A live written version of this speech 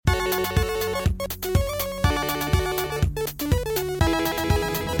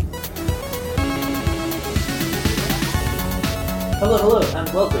Hello, and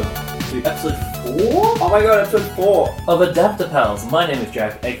welcome to episode 4? Oh my god, episode 4! Of Adaptapals. My name is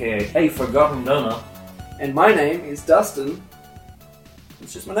Jack, aka A Forgotten Donor. And my name is Dustin.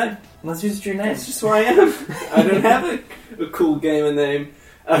 It's just my name. That's just your name. That's just who I am. I don't have a cool gamer name.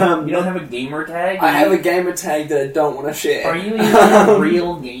 You don't have a gamer tag? I have a gamer tag that I don't want to share. Are you even a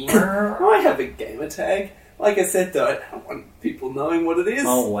real gamer? I have a gamer tag. Like I said though, I don't want people knowing what it is.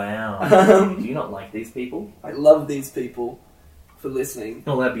 Oh wow. Do you not like these people? I love these people for listening.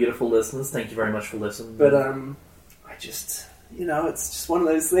 All our beautiful listeners, thank you very much for listening. But I just, it's just one of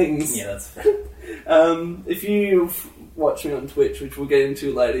those things. Yeah, that's fair. If you watch me on Twitch, which we'll get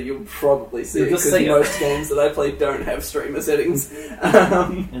into later, you'll probably see it, because most games that I play don't have streamer settings.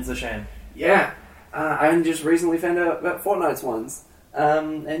 It's a shame. Yeah. I just recently found out about Fortnite's ones.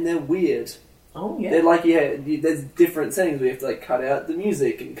 And they're weird. Oh, yeah. They're like, there's different settings. We have to cut out the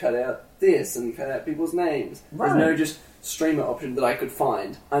music and cut out this and cut out people's names. Right. There's no just streamer option that I could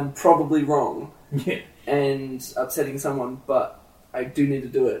find. I'm probably wrong. Yeah. And upsetting someone, but I do need to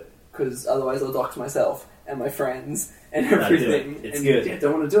do it, because otherwise I'll dox myself and my friends and everything. No, do it. It's good. Yeah,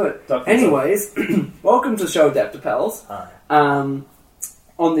 don't want to do it. Dox Anyways, welcome to the show, Adaptapals. Hi.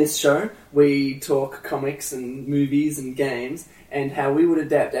 On this show, we talk comics and movies and games, and how we would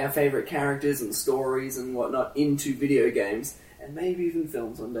adapt our favourite characters and stories and whatnot into video games, and maybe even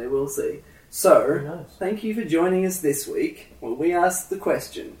films one day, we'll see. So, thank you for joining us this week, where we asked the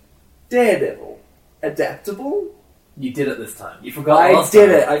question, Daredevil, adaptable? You did it this time. You forgot last time. I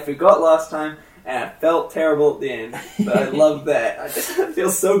did it. I forgot last time, and I felt terrible at the end, but I love that. I just feel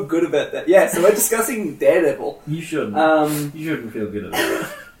so good about that. Yeah, so we're discussing Daredevil. You shouldn't. You shouldn't feel good about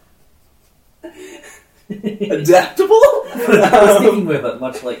it. Adaptable? We're sticking with it,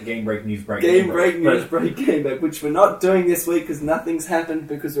 much like Game Break, News Break. Game Break, which we're not doing this week because nothing's happened,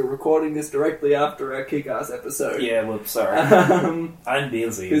 because we're recording this directly after our Kick-Ass episode. Yeah, well, sorry. I'm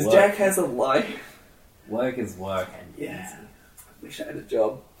busy. Because Jack has a life. Work is work. Yeah. I wish I had a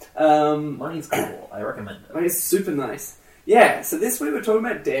job. Money's cool. I recommend it. Money's super nice. Yeah, so this week we're talking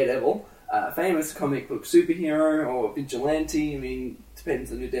about Daredevil, famous comic book superhero or vigilante. I mean,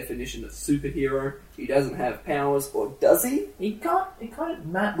 depends on your definition of superhero. He doesn't have powers, or does he? He got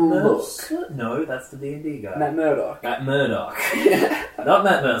Matt Mercer. No, that's the D&D guy. Matt Murdock. Matt Murdock. Yeah. Not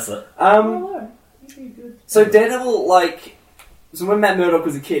Matt Mercer. He's pretty good. So Daredevil, so when Matt Murdock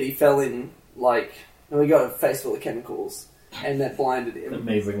was a kid, he fell in, he got a face full of chemicals, and that blinded him.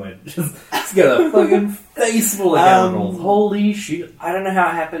 Amazing way. Just got a fucking face full of chemicals. Holy shit. I don't know how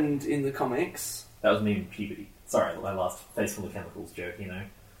it happened in the comics. That was me in puberty. Sorry, my last face full of chemicals joke,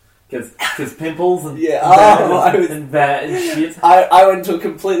 Because pimples and bad shit. I went to a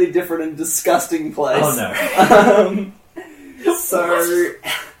completely different and disgusting place. Oh no. So...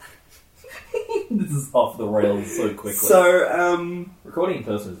 This is off the rails so quickly. So, recording in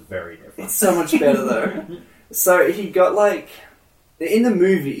person is very different. It's so much better, though. So, he got, in the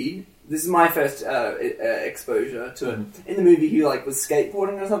movie, this is my first exposure to it. In the movie, he, was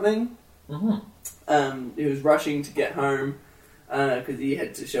skateboarding or something. Mm-hmm. He was rushing to get home, because he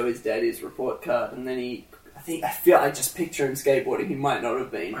had to show his dad his report card, and then I just picture him skateboarding. He might not have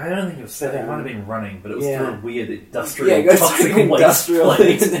been. I don't think it was skateboarding. He might have been running, but it was through a weird industrial, he goes toxic through industrial waste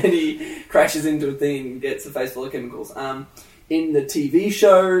thing, place. and then he crashes into a thing and gets a face full of chemicals. In the TV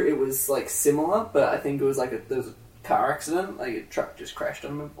show, it was similar, but I think it was there was a car accident, a truck just crashed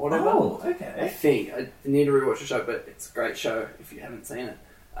on him or whatever. Oh, okay. I think I need to rewatch the show, but it's a great show if you haven't seen it.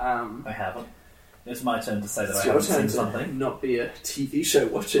 I haven't. It's my turn to say that It's I your haven't turn seen to something. not be a TV show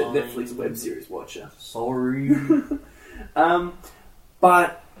watcher, Netflix web series watcher. Sorry.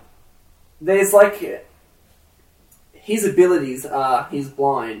 But there's his abilities are he's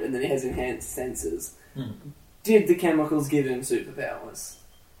blind and then he has enhanced senses. Did the chemicals give him superpowers?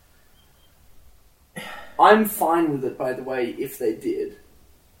 I'm fine with it, by the way, if they did.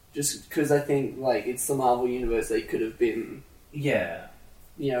 Just because I think, it's the Marvel Universe, they could have been... Yeah.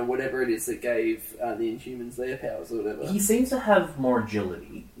 Whatever it is that gave the Inhumans their powers or whatever. He seems to have more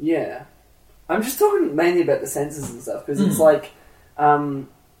agility. Yeah. I'm just talking mainly about the senses and stuff, because it's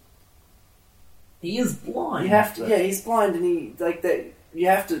he is blind. You have to, he's blind, and that. You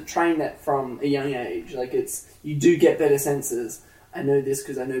have to train that from a young age. You do get better senses. I know this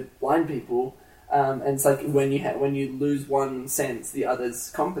because I know blind people, and it's when you lose one sense, the others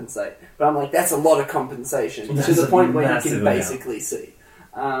compensate. But I'm that's a lot of compensation to the point where you can basically see.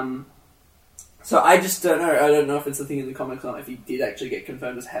 So I just don't know. I don't know if it's a thing in the comics or not. If he did actually get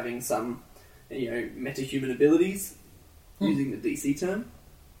confirmed as having some, metahuman abilities, using the DC term.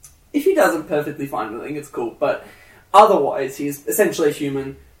 If he does, I'm perfectly fine with it. I think it's cool. But otherwise, he's essentially a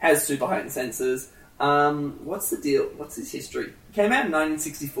human, has super heightened senses, What's the deal? What's his history? Came out in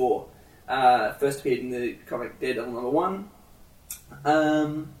 1964. First appeared in the comic Daredevil #1.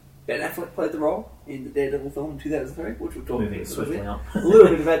 Ben Affleck played the role in the Daredevil film in 2003, which we'll talk a little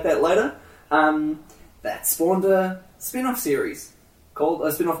bit about that later. That spawned a spin-off series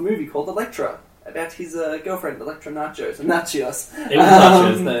a spin-off movie called Elektra, about his girlfriend, Elektra Nachos. Nachos. It was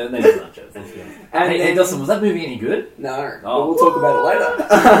Nachos. No, they were Nachos. Let's be honest. Hey, Dustin, was that movie any good? No. Oh. We'll talk about it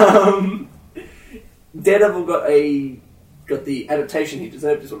later. Daredevil got the adaptation he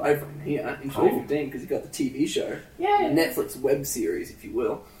deserved, is what I bring here, in 2015, because he got the TV show. Yeah. The Netflix web series, if you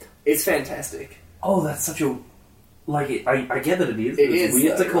will. It's fantastic. Oh, that's such a... Like, I get that it is. It's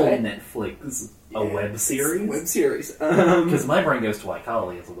weird to call Netflix a web series. Web series. Because my brain goes to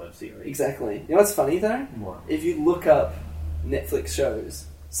iCarly as a web series. Exactly. You know what's funny, though? What? If you look up Netflix shows,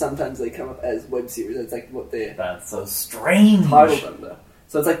 sometimes they come up as web series. That's like what they're... That's so strange. Titled under.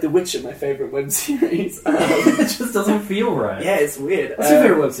 So it's like The Witcher, my favourite web series. It just doesn't feel right. Yeah, it's weird. What's your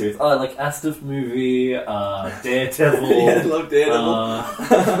favourite web series? Oh, I like Astuf Movie, Daredevil. Yeah, I love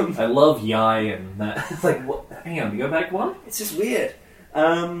Daredevil. I love Yai and that. It's like, what? Hang on, you go back one? It's just weird.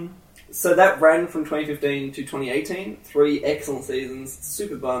 So that ran from 2015 to 2018. 3 excellent seasons.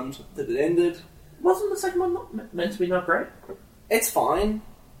 Super bummed that it ended. Wasn't the second one meant to be not great? It's fine.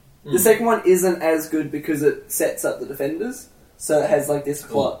 The second one isn't as good because it sets up the Defenders. So it has like this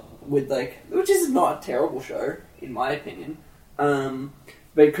plot with which is not a terrible show, in my opinion. But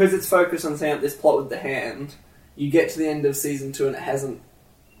because it's focused on setting up this plot with the Hand, you get to the end of season 2 and it hasn't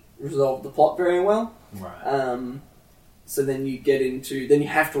resolved the plot very well. Right. So then you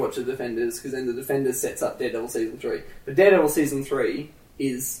have to watch the Defenders, because then the Defenders sets up Daredevil season 3. But Daredevil season 3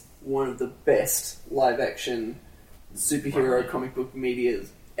 is one of the best live action superhero comic book media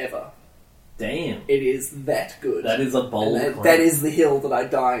ever. Damn. It is that good. That is a bold claim. That is the hill that I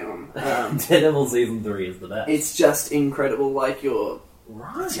die on. Daredevil season 3 is the best. It's just incredible. Like you're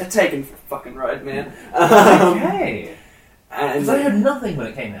taken for a fucking ride, man. Okay. Because I heard nothing when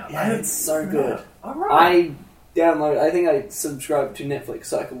it came out. Yeah, it's so good. Alright. I think I subscribed to Netflix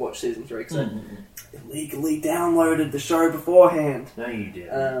so I could watch season 3 because I illegally downloaded the show beforehand. No, you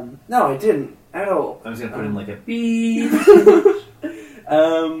did. No, I didn't at all. I was going to put in like a beep.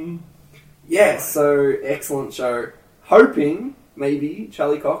 Yeah, so excellent show. Hoping maybe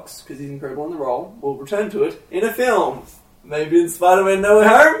Charlie Cox, because he's incredible in the role, will return to it in a film. Maybe in Spider-Man No Way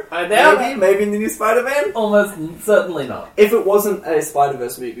Home. I doubt maybe in the new Spider-Man. Almost certainly not. If it wasn't a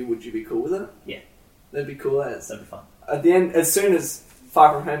Spider-Verse movie, would you be cool with it? Yeah. That'd be cool as. That'd be fun. At the end, as soon as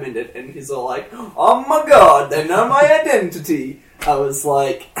Far From Home ended, and he's all like, "Oh my god, they know my identity," I was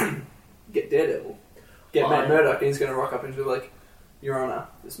like, "Get Daredevil, get Matt Murdock," and he's going to rock up and be like, "Your Honor,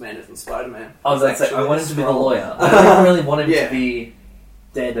 this man isn't Spider-Man." I was like, I want him to be the lawyer. I don't really want him to be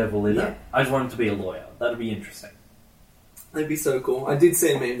Daredevil either. Yeah. I just want him to be a lawyer. That'd be interesting. That'd be so cool. I did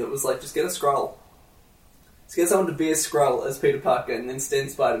see a meme that was like, just get a Skrull. Just get someone to be a Skrull as Peter Parker and then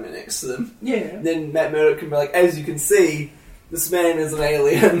stand Spider-Man next to them. Yeah. Then Matt Murdock can be like, as you can see, this man is an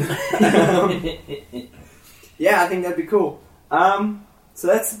alien. Yeah, I think that'd be cool. So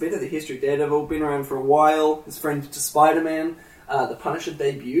that's a bit of the history of Daredevil. Been around for a while. His friend to Spider-Man. The Punisher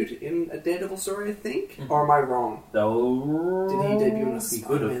debuted in a Daredevil story, I think. Mm-hmm. Or am I wrong? Oh. Did he debut in a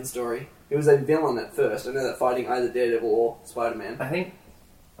Spider-Man story? He was a villain at first. I know that fighting either Daredevil or Spider-Man. I think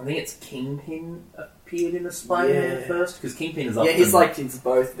it's Kingpin appeared in a Spider-Man first, because Kingpin is up. Yeah, he's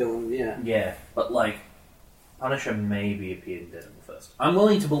both villains. Yeah. Yeah, but Punisher maybe appeared in Daredevil first. I'm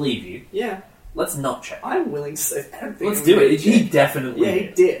willing to believe you. Yeah. Let's not check. I'm willing to say that. Let's do it. He definitely did. Yeah,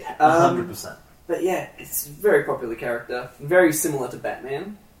 he did. 100%. But yeah, it's a very popular character. Very similar to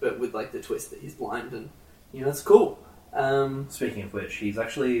Batman, but with the twist that he's blind and, it's cool. Speaking of which, he's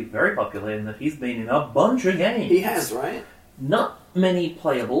actually very popular in that he's been in a bunch of games. He has, right? Not many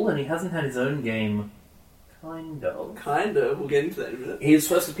playable, and he hasn't had his own game. Kind of. We'll get into that in a minute. His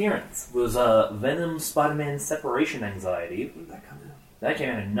first appearance was Venom Spider-Man Separation Anxiety. When did that come out? That came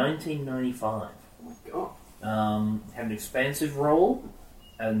out in 1995. Oh my god. Had an expansive role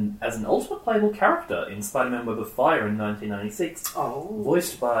and as an ultimate playable character in Spider-Man Web of Fire in 1996. Oh.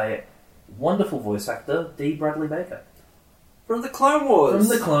 Voiced by wonderful voice actor D. Bradley Baker. From the Clone Wars.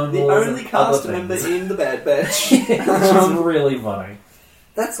 The only cast member in the Bad Batch. Which is really funny.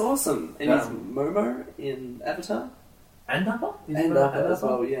 That's awesome. And he's Momo in Avatar. And Appa? And Appa as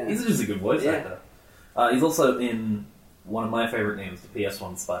well, yeah. He's just a good voice actor. He's also in one of my favourite games, the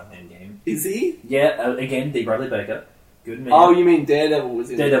PS1 Spider-Man game. Is he? Yeah, again, D. Bradley Baker. Good man. Oh, you mean Daredevil was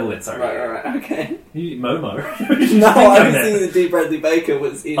in Daredevil, sorry. Right, okay. Momo. No, I was thinking that D. Bradley Baker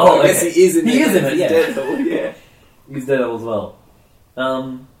was in I guess he is in it. He is in it, yeah. Daredevil, yeah. He's Daredevil as well.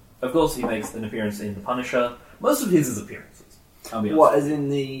 Of course, he makes an appearance in The Punisher. Most of his is appearances. I'll be honest. What, as in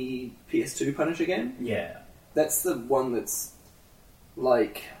the PS2 Punisher game? Yeah. That's the one that's,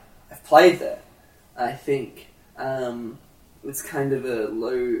 like, I've played that, I think. It's kind of a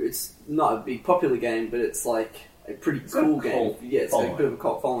low, it's not a big popular game, but it's like a pretty cool game. Yeah, it's got a bit of a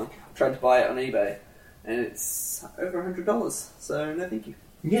cult following. I tried to buy it on eBay, and it's over $100, so no thank you.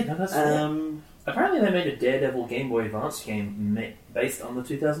 Yeah, no, that's fair. Apparently they made a Daredevil Game Boy Advance game based on the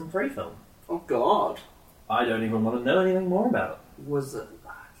 2003 film. Oh god. I don't even want to know anything more about it. Was it...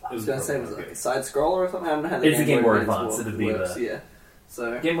 I was going to say, was it like a side-scroller or something? I don't know how the It's a Game Boy Advance, it'd be works, yeah.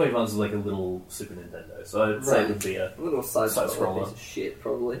 So Game Boy Advance is like a little Super Nintendo, so I'd say it would be a little side-scroller piece of shit,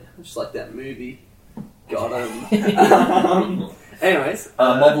 probably. Just like that movie. Got him. Anyways.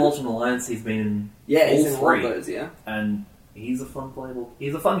 Marvel Ultimate Alliance, he's been in he's all in three. All of those, yeah. And he's a fun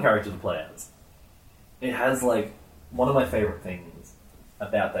character to play as. It has, like, one of my favourite things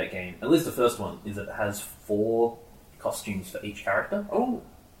about that game, at least the first one, is that it has 4 costumes for each character. Oh.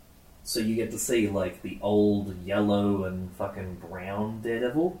 So you get to see, like, the old yellow and fucking brown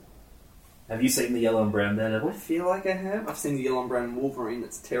Daredevil. Have you seen the yellow and brown Daredevil? I feel like I have. I've seen the yellow and brown Wolverine.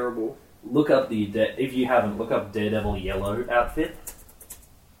 That's terrible. Look up if you haven't, look up Daredevil yellow outfit.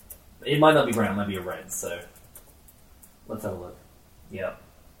 It might not be brown, it might be a red, so... Let's have a look. Yep.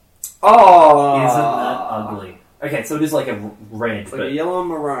 Oh! Isn't that ugly? Okay, so it is like a red, it's like a yellow and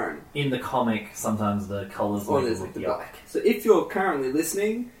maroon. In the comic, sometimes the colours or there's like the black. So if you're currently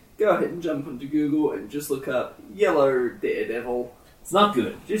listening, go ahead and jump onto Google and just look up yellow Daredevil. It's not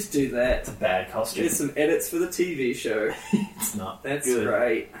good. Just do that. It's a bad costume. There's some edits for the TV show. It's not That's good.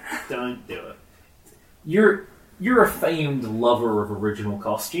 right. Don't do it. You're a famed lover of original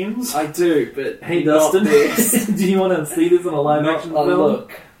costumes. I do, but hey Dustin, do you want to see this in a live action film?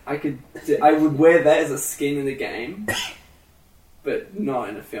 Look, I would wear that as a skin in the game, but not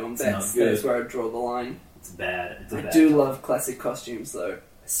in a film. That's where I draw the line. It's bad. I do love classic costumes though,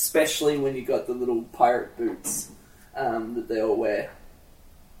 especially when you got the little pirate boots that they all wear.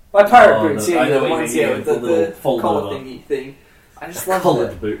 By pirate boots, the ones with the collar thingy thing. I just love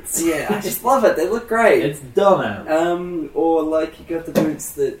collared boots. Yeah, I just love it. They look great. It's dumbass. Or like you got the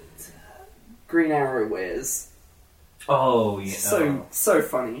boots that Green Arrow wears. Oh yeah. So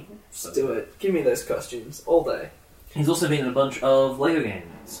funny. Just do it. Give me those costumes all day. He's also been in a bunch of Lego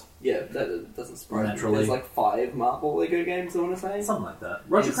games. Yeah, that doesn't surprise me. There's like 5 Marvel Lego games, I want to say. Something like that.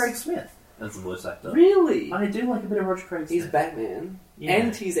 Roger Craig Smith as the voice actor. Really? I do like a bit of Roger Craig Smith. He's Batman. Yeah.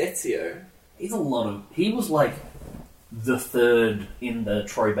 And he's Ezio. He's a lot of... He was like the third in the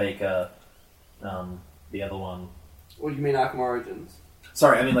Troy Baker, the other one. What do you mean Arkham Origins?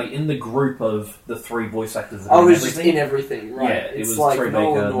 Sorry, I mean like in the group of the 3 voice actors. Oh, it was just in everything, right? Yeah, it was like Troy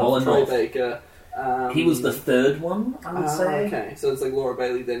Baker, Nolan North. Baker. He was the third one, I would say. Okay, so it's like Laura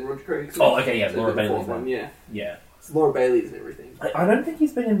Bailey, then Roger Craig. Oh, okay, yeah, so Laura Bailey. One, yeah. Yeah. So Laura Bailey's and everything. I don't think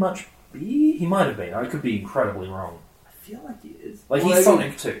he's been in much B. He might have been. I could be incredibly wrong. I feel like he is. Like, he's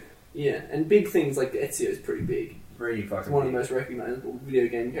Sonic too. Yeah, and big things like Ezio is pretty big. Pretty fucking It's one of the most recognisable video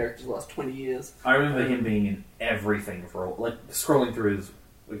game characters of the last 20 years. I remember him being in everything for all... Like, scrolling through his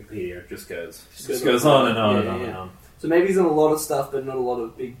Wikipedia, it just goes on and on and on and on. So maybe he's in a lot of stuff, but not a lot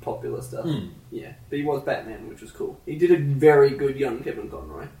of big popular stuff. Yeah, but he was Batman, which was cool. He did a very good young Kevin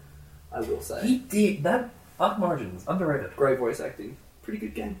Conroy, I will say. He did. That Arkham Origins, underrated. Great voice acting. Pretty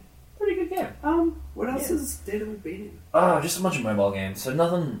good game. What else has Daredevil been in? Oh, just a bunch of mobile games, so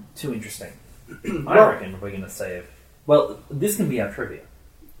nothing too interesting. I reckon we're going to save... Well, this can be our trivia.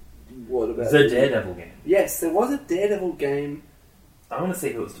 What about... The Daredevil game. Yes, there was a Daredevil game. I want to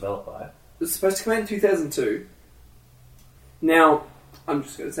see who it was developed by. It was supposed to come out in 2002. Now, I'm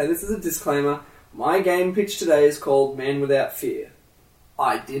just going to say this is a disclaimer. My game pitch today is called Man Without Fear.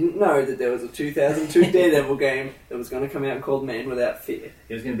 I didn't know that there was a 2002 Daredevil game that was going to come out called Man Without Fear.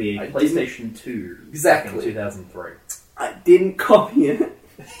 It was going to be a PlayStation 2 exactly. back in 2003. I didn't copy it.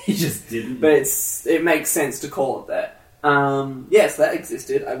 You just didn't. But it makes sense to call it that. Yes, that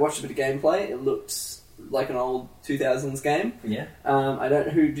existed. I watched a bit of gameplay. It looked like an old 2000s game. Yeah. I don't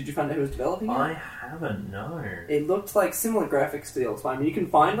know did you find out who was developing it? I haven't, no. It looked like similar graphics to the old time. You can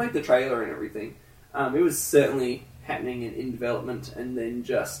find like the trailer and everything. It was certainly happening in development and then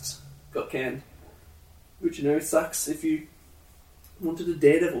just got canned. Which, sucks if you wanted a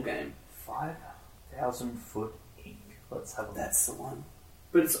Daredevil game. 5,000 Foot Inc. Let's have a look. That's the one.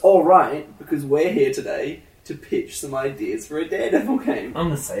 But it's alright, because we're here today to pitch some ideas for a Daredevil game. I'm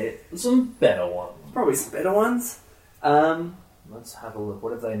going to say it. Some better ones. Probably some better ones. Let's have a look.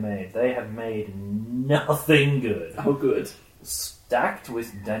 What have they made? They have made nothing good. Oh, good. Stacked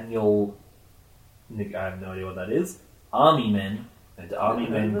with Daniel... I have no idea what that is. Army Men And Army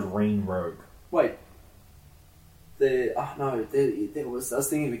Men Green Rogue. Wait. There was. I was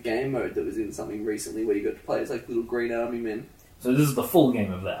thinking of a game mode that was in something recently where you got to play as like little green army men. So this is the full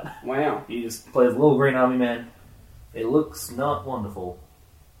game of that. Wow. You just play as a little green army man. It looks not wonderful.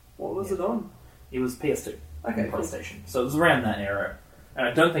 What was it on? It was PS2. Okay, and cool. PlayStation. So it was around that era. And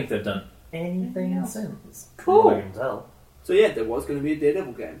I don't think they've done anything since. Cool. From what I can tell. So yeah, there was going to be a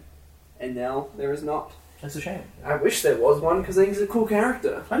Daredevil game, and now there is not. That's a shame. I wish there was one because I think he's a cool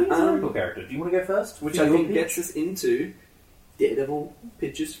character. I think he's a very cool character. Do you want to go first? Which I think gets us into Daredevil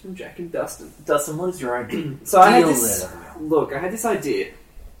pictures from Jack and Dustin. Dustin, what is your idea? So I had this. Look, I had this idea.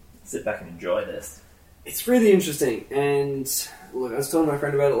 Sit back and enjoy this. It's really interesting, and look, I was telling my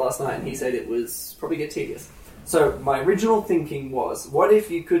friend about it last night, and he said it was probably get tedious. So my original thinking was, what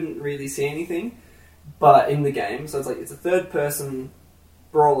if you couldn't really see anything, but in the game? So it's like it's a third-person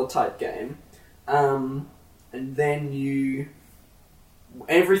brawler type game, and then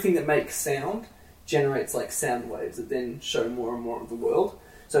everything that makes sound generates like sound waves that then show more and more of the world.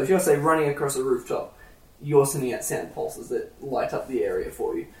 So if you're say running across a rooftop, you're sending out sound pulses that light up the area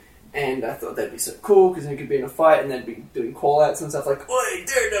for you. And I thought that'd be so cool, because you could be in a fight and they'd be doing call-outs and stuff like, "Oi,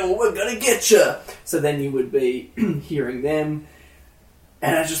 Daredevil, we're gonna get you!" So then you would be hearing them.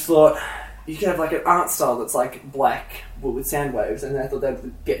 And I just thought, you could have like an art style that's like black, but with sound waves, and I thought that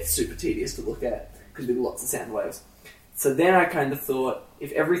would get super tedious to look at, because there'd be lots of sound waves. So then I kind of thought,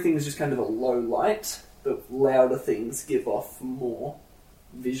 if everything is just kind of a low light, but louder things give off more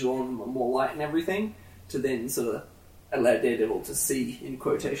visual and more light and everything, to then sort of allow Daredevil to see, in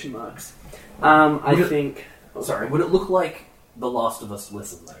quotation marks. I think... Sorry, would it look like The Last of Us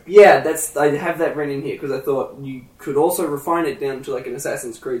Listen, though? Yeah, I have that written in here, because I thought you could also refine it down to like an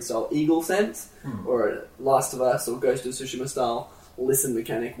Assassin's Creed style Eagle sense, or a Last of Us or Ghost of Tsushima style listen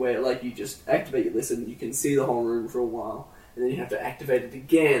mechanic, where like you just activate your listen, you can see the whole room for a while, and then you have to activate it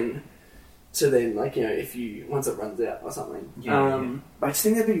again to then, like, you know, once it runs out or something. Yeah. But I just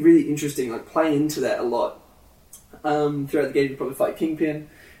think that'd be really interesting, like play into that a lot. Throughout the game, you probably fight Kingpin,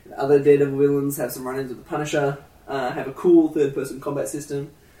 and other Daredevil villains, have some run-ins with the Punisher, have a cool third-person combat system,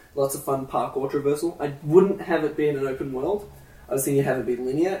 lots of fun parkour traversal. I wouldn't have it be in an open world. I was thinking have it be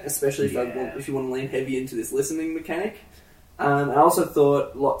linear, especially if you want to lean heavy into this listening mechanic. I also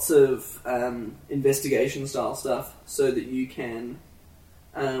thought lots of investigation-style stuff, so that you can...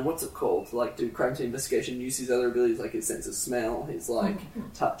 what's it called? Like, do crime scene investigation, use his other abilities, like his sense of smell, his, like,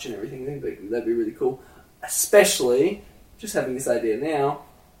 touch and everything. I think that'd be really cool. Especially, just having this idea now,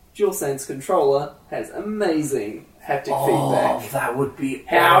 DualSense controller has amazing haptic feedback. Oh, that would be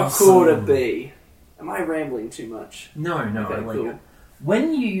How awesome. cool would it be? Am I rambling too much? No, Okay, I like cool. it.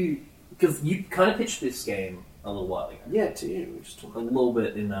 When you... Because you kind of pitched this game a little while ago. Yeah, to you. We just talked A little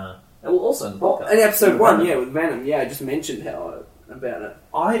bit in... also in the Well, podcast. in episode With 1, Venom. yeah, with Venom. Yeah, I just mentioned about it.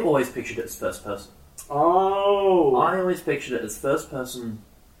 I always pictured it as first person. Oh! I always pictured it as first person,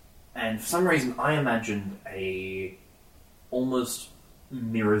 and for some reason I imagined a almost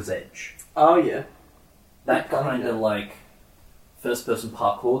Mirror's Edge. Oh, yeah. That Yeah, kind yeah. of like first person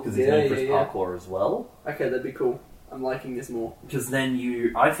parkour, because he's Yeah, known for his yeah. parkour as well. Okay, that'd be cool. I'm liking this more. Because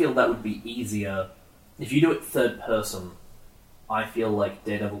then I feel that would be easier. If you do it third person, I feel like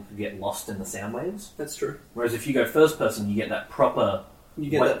Daredevil could get lost in the sound waves. That's true. Whereas if you go first person, you get that proper You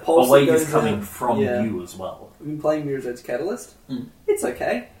get that pulse a wave that is goes coming out. from Yeah. you as well. I've been playing Mirror's Edge Catalyst. Mm. It's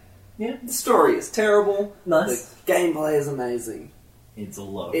okay. Yeah. The story is terrible. Nice. The gameplay is amazing. It's a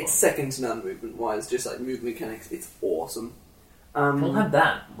lot of It's fun. second to none movement-wise, just like movement mechanics. It's awesome. We'll have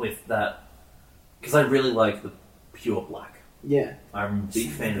that with that, because I really like the pure black. Yeah. I'm a big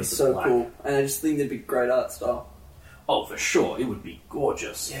fan of the It's so black. cool. And I just think that'd be great art style. Oh, for sure, it would be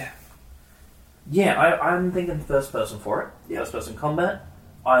gorgeous. Yeah. Yeah, I'm thinking first person for it. Yeah. First person combat.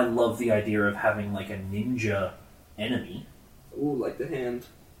 I love the idea of having like a ninja enemy. Ooh, like the hand.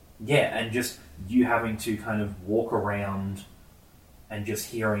 Yeah, and just you having to kind of walk around and just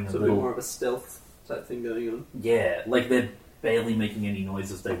hearing So a a bit little... more of a stealth type thing going on. Yeah, like they're barely making any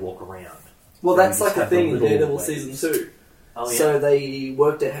noise as they walk around. Well, So that's you like just a have the thing in little Daredevil waves. Season 2. Oh, yeah. So they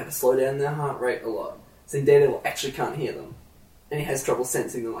worked out how to slow down their heart rate a lot. So Daredevil actually can't hear them. And he has trouble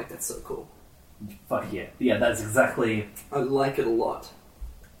sensing them. Like, that's so cool. Fuck yeah. Yeah, that's exactly... I like it a lot.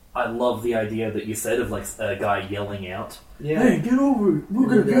 I love the idea that you said of like a guy yelling out. Yeah. Hey, get over it! We're And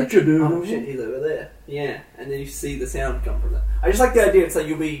gonna then get you, dude! Oh shit, he's over there. Yeah, and then you see the sound come from that. I just like the idea. It's like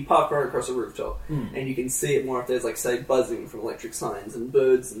you'll be parkouring across a rooftop, and you can see it more if there's like, say, buzzing from electric signs and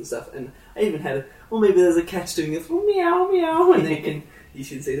birds and stuff. And I even had maybe there's a cat doing this, meow meow, and then you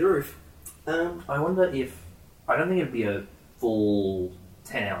should see the roof. I wonder if... I don't think it'd be a full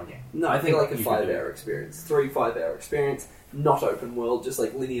 10-hour game. No, I feel like a you could 5-hour experience. 3 5-hour experience, not open world, just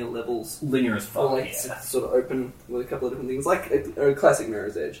like linear levels. Linear as fuck, Or like sort of open with a couple of different things, like a classic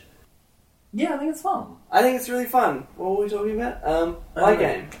Mirror's Edge. Yeah, I think it's fun. I think it's really fun. What were we talking about? My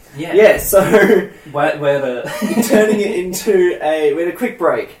game. Yeah. Yeah, so Where the... turning it into we had a quick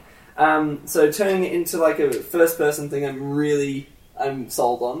break. So turning it into like a first-person thing, I'm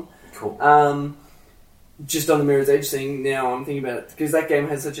sold on. Cool. Just on the Mirror's Edge thing, now I'm thinking about it, because that game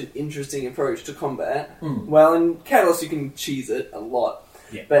has such an interesting approach to combat. Mm. Well, in Catalyst you can cheese it a lot,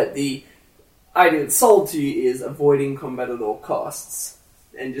 Yeah. but the idea that's sold to you is avoiding combat at all costs,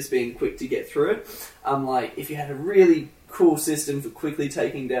 and just being quick to get through it. Unlike if you had a really cool system for quickly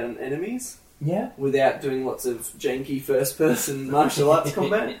taking down enemies, Yeah. without doing lots of janky first-person martial arts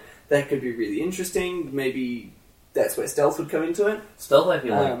combat, that could be really interesting. Maybe that's where stealth would come into it. Stealth, I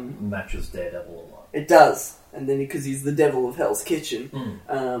feel like, matches Daredevil a lot. It does, and then because he's the devil of Hell's Kitchen,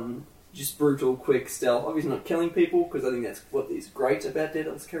 Mm. just brutal, quick stealth. Obviously not killing people, because I think that's what is great about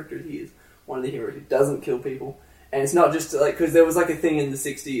Daredevil's character. He is one of the heroes who doesn't kill people. And it's not just like, because there was like a thing in the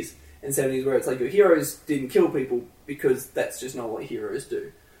 60s and 70s where it's like your heroes didn't kill people because that's just not what heroes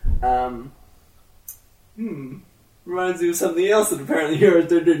do. Reminds me of something else that apparently heroes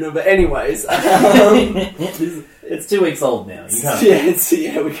don't do. No, but anyways, It's 2 weeks old now. You can't.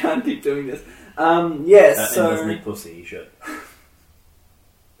 yeah, we can't keep doing this. Yes, And doesn't eat pussy, you should.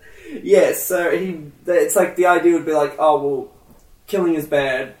 Yes, so it's like the idea would be like, oh well, killing is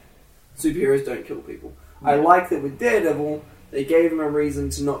bad. Superheroes don't kill people. I like that with Daredevil, they gave him a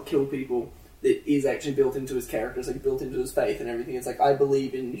reason to not kill people that is actually built into his character, it's like built into his faith and everything. It's like, I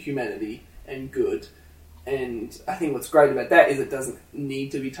believe in humanity and good. And I think what's great about that is it doesn't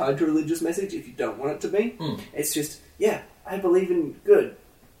need to be tied to a religious message if you don't want it to be. It's just, yeah, I believe in good.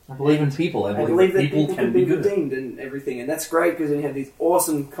 I believe in people. I believe that people can be good. redeemed and everything. And that's great because then you have these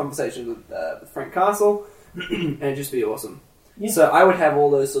awesome conversations with Frank Castle and it'd just be awesome. Yeah. So I would have all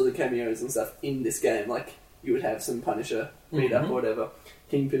those sort of cameos and stuff in this game. Like, you would have some Punisher meet up or whatever.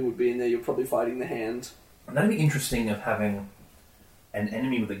 Kingpin would be in there. You're probably fighting the Hand. And that'd be interesting of having an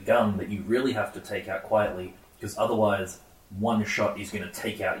enemy with a gun that you really have to take out quietly, because otherwise one shot is going to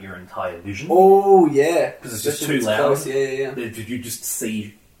take out your entire vision. Oh, yeah. Because it's just Especially too if it's loud. close. Yeah. You just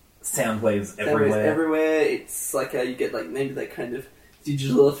see sound waves Sound waves everywhere. everywhere. It's like how you get like maybe that kind of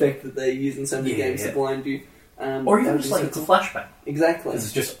digital effect that they use in so many games to blind you. Or even just like it's a flashbang. Exactly.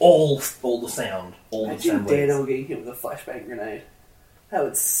 It's just all the sound, all the Imagine sound waves. Daredevil getting hit with a flashbang grenade. That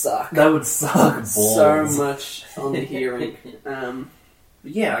would suck. That would suck balls. So much on the hearing.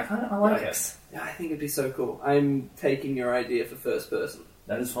 But yeah, I like it. Yeah, I think it'd be so cool. I'm taking your idea for first person.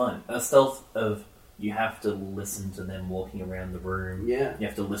 That is fine. A stealth of you have to listen to them walking around the room. Yeah. You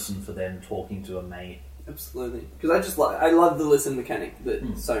have to listen for them talking to a mate. Absolutely. Because I love the listen mechanic that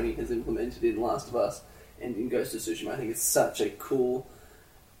Sony has implemented in Last of Us and in Ghost of Tsushima. I think it's such a cool,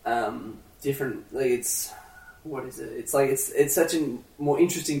 different, like it's, what is it? It's like, it's such a more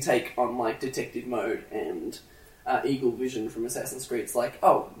interesting take on like detective mode and eagle vision from Assassin's Creed. It's like,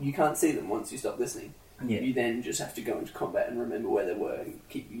 oh, you can't see them once you stop listening. Yeah. You then just have to go into combat and remember where they were and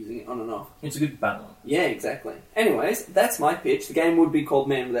keep using it on and off. It's a good balance. Yeah, exactly. Anyways, that's my pitch. The game would be called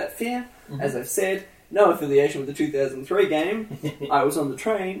Man Without Fear. As I've said, no affiliation with the 2003 game. I was on the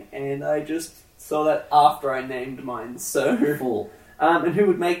train, and I just saw that after I named mine. So, Full. And who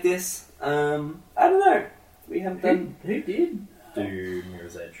would make this? I don't know. We haven't done... Who did do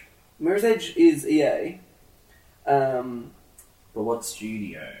Mirror's Edge? Mirror's Edge is EA. But what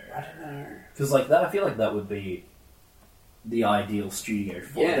studio? I don't know. Because like that, I feel like that would be the ideal studio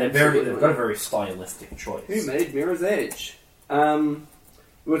for Yeah, it. They've got a very stylistic choice. Who made Mirror's Edge?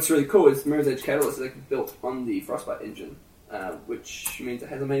 What's really cool is Mirror's Edge Catalyst is built on the Frostbite engine, which means it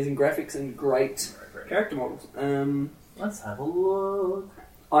has amazing graphics and great character models. Let's have a look.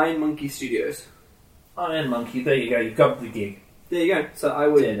 Iron Monkey Studios. Iron Monkey, there you go, you've got the gig. There you go. So I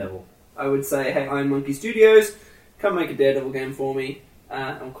would say, hey, Iron Monkey Studios, come make a Daredevil game for me,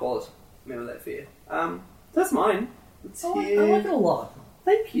 and call it Man Without Fear. That's mine. I like it a lot.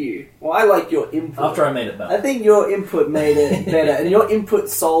 Thank you. Well, I like your input. After I made it better. I think your input made it better, and your input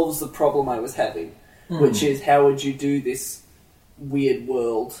solves the problem I was having, which is how would you do this weird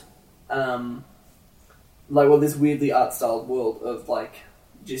world, this weirdly art-styled world of like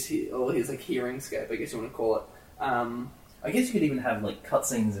just his like hearingscape, I guess you want to call it. I guess you could even have like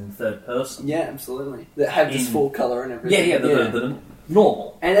cutscenes in third person. Yeah, absolutely. That have just full colour and everything. Yeah, the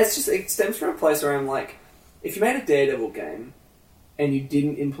normal. And that's just, it stems from a place where I'm like, if you made a Daredevil game and you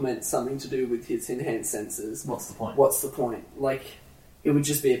didn't implement something to do with his enhanced senses, What's the point? what's the point? Like, it would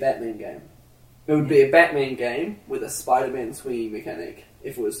just be a Batman game. It would be a Batman game with a Spider-Man swinging mechanic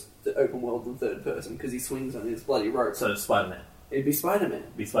if it was the open world and third person, because he swings on his bloody rope. So Spider-Man. It'd be Spider-Man.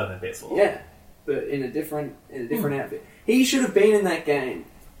 Be Spider-Man PS4. Yeah, but in a different outfit. He should have been in that game.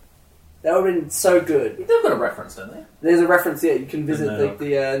 That would have been so good. They've got a reference, don't they? There's a reference, yeah, you can visit Murdoch.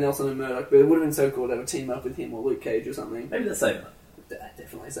 the Nelson and Murdoch, but it would have been so cool to have a team up with him or Luke Cage or something. Maybe they're saving it.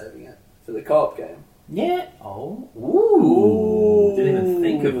 Definitely saving it for the co-op game. Yeah. Oh. Ooh. Didn't even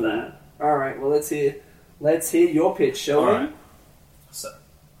think of that. Alright, well let's hear your pitch, shall we? Alright. So,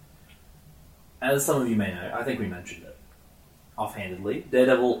 as some of you may know, I think we mentioned it offhandedly,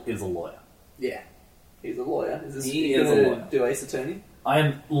 Daredevil is a lawyer. Yeah. He's a lawyer. He is a lawyer. Do Ace Attorney?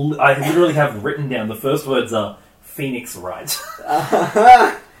 I literally have written down, the first words are Phoenix Wright.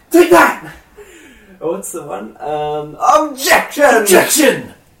 Take that! What's the one? Objection!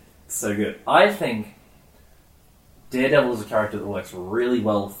 Objection! So good. I think Daredevil is a character that works really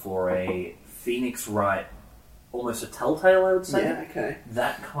well for a Phoenix Wright, almost a Telltale, I would say. Yeah, okay.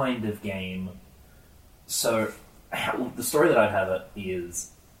 That kind of game. So, the story that I'd have it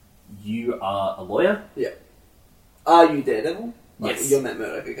is, you are a lawyer. Yeah. Are you Daredevil? Yes. You're Matt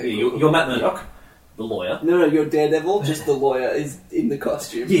Murdock. Okay, Yeah, cool. you're Matt Murdock, the lawyer. No, you're Daredevil, just the lawyer is in the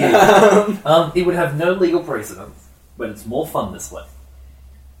costume. Yeah. It would have no legal precedence, but it's more fun this way.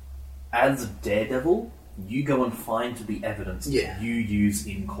 As Daredevil, you go and find the evidence Yeah. that you use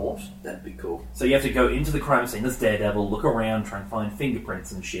in court. That'd be cool. So you have to go into the crime scene as Daredevil, look around, try and find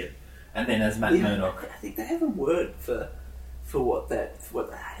fingerprints and shit. And then as Matt Murdock... I think they have a word for what I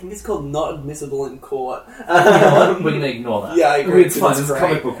think it's called not admissible in court. You know what? We're going to ignore that. Yeah, I agree. It's fine, It's it's a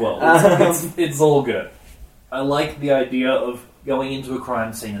great. comic book world. It's all good. I like the idea of going into a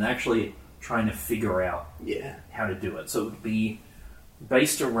crime scene and actually trying to figure out Yeah. how to do it. So it would be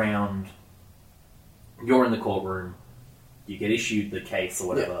based around, you're in the courtroom, you get issued the case or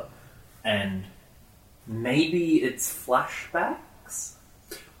whatever, and maybe it's flashbacks?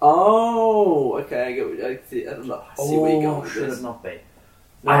 Oh, okay. I don't know. I see where you're going with should this. it not be?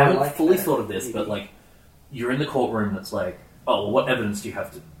 No, I haven't like fully that. thought of this, but like, you're in the courtroom and it's like, oh, well, what evidence do you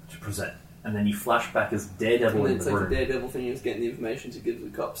have to present? And then you flash back as Daredevil And in it's the like room. the Daredevil thing, he was getting the information to give to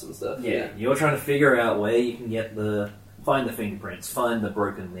the cops and stuff. Yeah, you're trying to figure out where you can get find the fingerprints, find the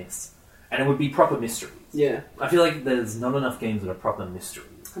broken this, and it would be proper mysteries. Yeah. I feel like there's not enough games that are proper mysteries.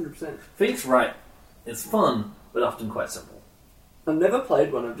 100%. Phoenix Wright is fun, but often quite simple. I've never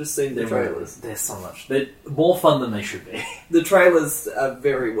played one, I've just seen the trailers. There's so much. They're more fun than they should be. The trailers are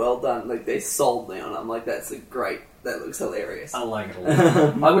very well done. Like, they sold me on it. I'm like, that looks hilarious. I like it a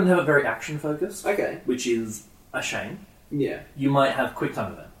lot. I wouldn't have it very action focused, Okay. which is a shame. Yeah. You might have quick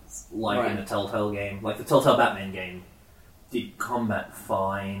time events, like in a Telltale game, like the Telltale Batman game. Did combat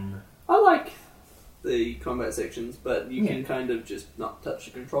fine. I like the combat sections, but you Yeah. can kind of just not touch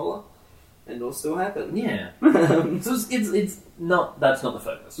the controller, and it'll still happen. Yeah. So it's not, that's not the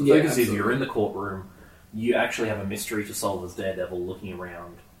focus. The Yeah, focus is absolutely. you're in the courtroom, you actually have a mystery to solve as Daredevil looking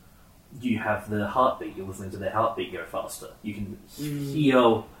around. You have the heartbeat, you're listening to their heartbeat go faster. You can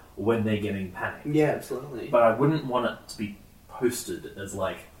hear when they're getting panicked. Yeah, absolutely. But I wouldn't want it to be posted as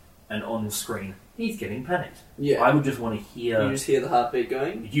like an on-screen, he's getting panicked. Yeah. I would just want to hear... You just hear the heartbeat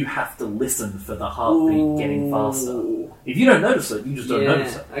going. You have to listen for the heartbeat getting faster. Ooh. If you don't notice it, you just don't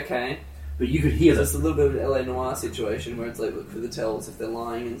notice it. Okay. But you could hear So this. it's a little bit of an LA Noire situation where it's like look for the tells if they're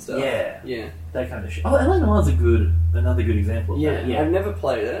lying and stuff. Yeah. Yeah. That kind of shit. Oh, LA Noire's another good example of Yeah. that. Yeah. I've never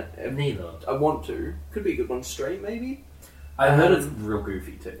played it. Neither. I want to. Could be a good one to stream, maybe. I heard it's real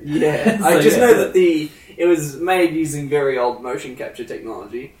goofy too. Yeah. So, I just yeah. know that it was made using very old motion capture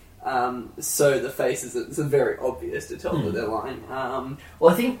technology. So the faces, it's very obvious to tell that they're lying.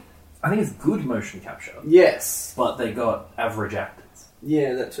 Well, I think it's good motion capture, Yes. but they got average actors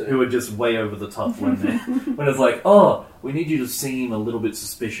Yeah, that too. who are just way over the top when they when it's like, oh, we need you to seem a little bit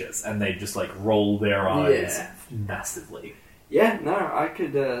suspicious, and they just like roll their eyes Yeah. massively. Yeah, no, I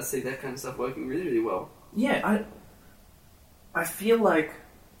could see that kind of stuff working really, really well. Yeah, I feel like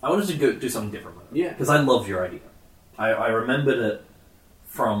I wanted to go do something different with it. Yeah. Because I loved your idea. I remembered it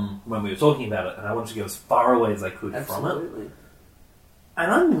from when we were talking about it, and I wanted to go as far away as I could from it. Absolutely. And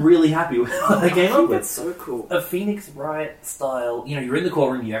I'm really happy with what I came up That's with. so cool. A Phoenix Wright style, you're in the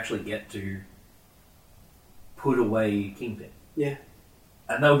courtroom, you actually get to put away Kingpin. Yeah.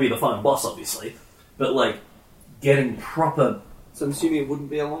 And that would be the final boss, obviously. But, like, getting proper... So I'm assuming it wouldn't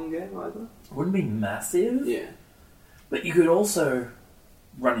be a long game either? wouldn't be massive. Yeah. But you could also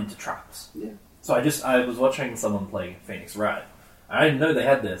run into traps. Yeah. So I was watching someone playing Phoenix Wright. I didn't know they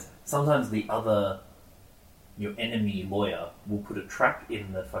had this. Sometimes your enemy lawyer will put a trap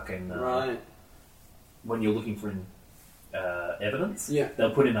in the fucking... Right. When you're looking for evidence. Yeah.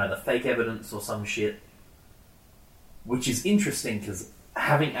 They'll put in either fake evidence or some shit. Which is interesting because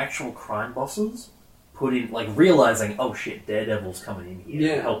having actual crime bosses put in, like, realizing, oh shit, Daredevil's coming in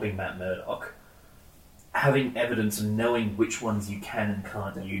here, Yeah. helping Matt Murdock. Having evidence and knowing which ones you can and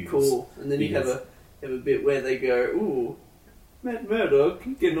can't use. Cool. And then you have Because- a bit where they go, ooh, Matt Murdock,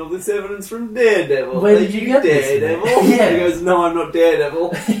 you're getting all this evidence from Daredevil. Where Are did you get this, Daredevil? man? Yeah. He goes, no, I'm not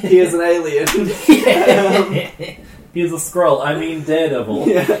Daredevil. Here's an alien. Here's a scroll. I mean, Daredevil.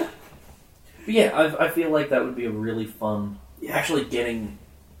 Yeah. But yeah, I feel like that would be a really fun. Yeah. Actually,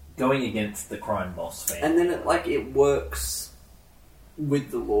 going against the crime boss fan. And then it works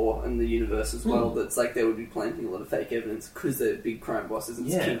with the law and the universe as well. That's like they would be planting a lot of fake evidence because they're big crime bosses and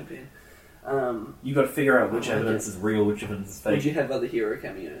it's Yeah. Kingpin. You've got to figure out which I like evidence is real, which evidence is fake. Would you have other hero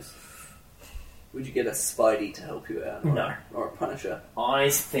cameos? Would you get a Spidey to help you out? No. Or a Punisher? I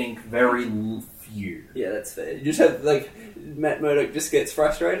think very few. Yeah, that's fair. You just have, Matt Murdock just gets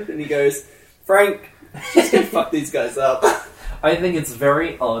frustrated and he goes, Frank, just go fuck these guys up. I think it's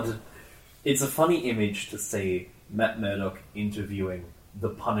very odd. It's a funny image to see Matt Murdock interviewing the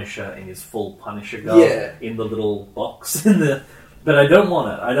Punisher in his full Punisher garb Yeah. in the little box in the. But I don't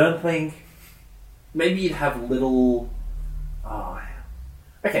want it. I don't think. Maybe you'd have little. Oh,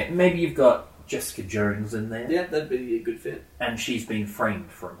 okay. Maybe you've got Jessica Jones in there, Yeah, that'd be a good fit. and she's been framed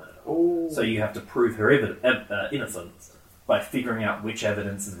for a murder. Oh, So you have to prove her innocence by figuring out which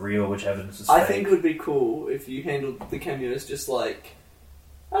evidence is real, which evidence is fake. I think it would be cool if you handled the cameos just like,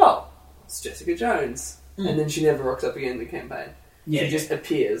 oh, it's Jessica Jones. And then she never rocks up again in the campaign. Yeah, She just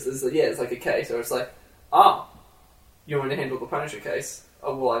appears. It's like a case, or it's like, oh, you want to handle the Punisher case?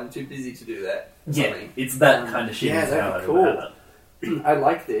 Oh, well, I'm too busy to do that. or yeah, something. it's that kind of shit. yeah, is that'd how be I cool. would have it. I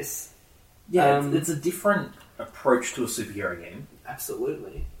like this. Yeah, Um, it's a different approach to a superhero game.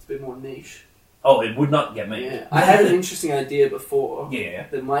 Absolutely. It's a bit more niche. Oh, it would not get made. Yeah. I had an interesting idea before Yeah.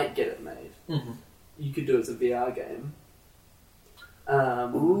 that might get it made. Mhm. You could do it as a VR game.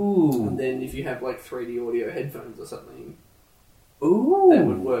 Ooh. And then if you have 3D audio headphones or something, Ooh. that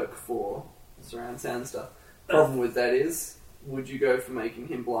would work for surround sound stuff. Problem with that is, would you go for making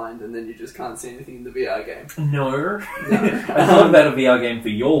him blind and then you just can't see anything in the VR game? No. No. I thought about a VR game for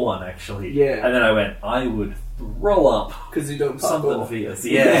your one, actually. Yeah. And then I went, I would roll up Because you don't something parkour. fierce.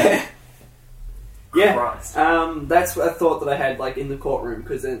 Yeah. Yeah. Christ. That's a thought that I had in the courtroom,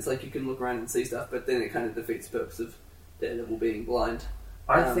 because then it's you can look around and see stuff, but then it kind of defeats the purpose of Daredevil being blind.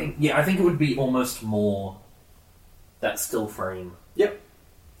 I think it would be almost more that still frame.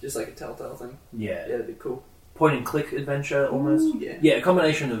 Just like a Telltale thing. Yeah. Yeah, that'd be cool. Point and click adventure, almost. Ooh, yeah. Yeah, a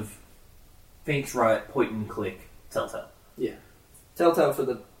combination of Phoenix Wright, point and click, Telltale. Telltale for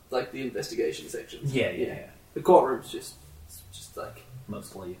the investigation sections. Yeah. The courtroom's just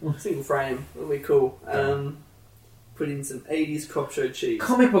Mostly. single frame. That'll be cool. Put in some 80s crop show cheese.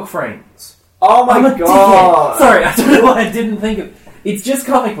 Comic book frames. Oh my I'm a god! dickhead. Sorry, I don't know why I didn't think of. It's just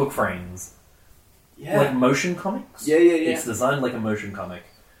comic book frames, Yeah. like motion comics. Yeah. It's designed like a motion comic.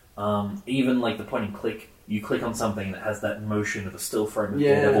 Even the point and click, you click on something that has that motion of a still frame of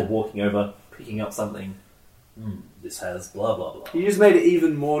Yeah. Daredevil walking over, picking up something. This has blah blah blah. You just made it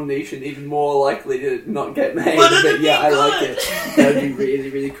even more niche and even more likely to not get made. But But it'd yeah, be I like good. it. That would be really,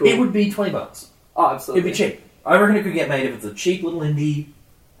 really cool. It would be $20. Oh, absolutely. It'd be cheap. I reckon it could get made if it's a cheap little indie.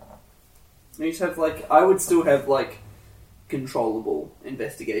 You just have I would still have controllable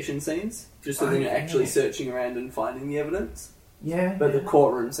investigation scenes, just so then you're actually searching around and finding the evidence. Yeah, But the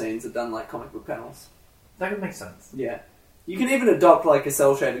courtroom scenes are done like comic book panels. that would make sense. Yeah. You can even adopt a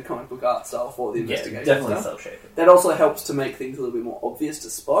cel-shaded comic book art style for the Yeah, investigation definitely stuff. cell shaded. That also helps to make things a little bit more obvious to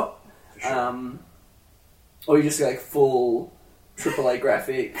spot. For sure. Or you just go full AAA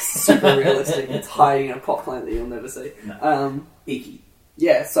graphics, super realistic. It's hiding in a pot plant that you'll never see. No. Icky.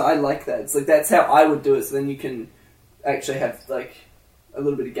 Yeah, so I like that. It's that's how I would do it. So then you can actually have a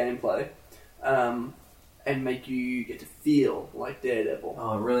little bit of gameplay, and make you get to feel like Daredevil.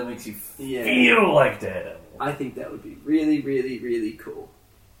 Oh, it really makes you Yeah. feel like Daredevil. I think that would be really, really, really cool.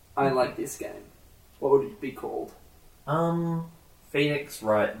 I like this game. What would it be called? Phoenix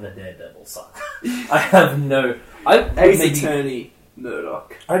Wright the Daredevil son. I have no. Ace Attorney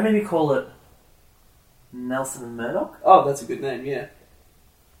Murdoch. I'd maybe call it Nelson and Murdoch. Oh, that's a good name. Yeah,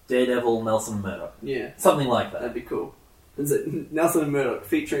 Daredevil Nelson and Murdoch. yeah, Something like that'd that. be cool. Is it Nelson and Murdoch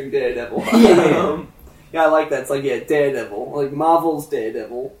featuring Daredevil? Yeah. Yeah, I like that. It's Daredevil, Marvel's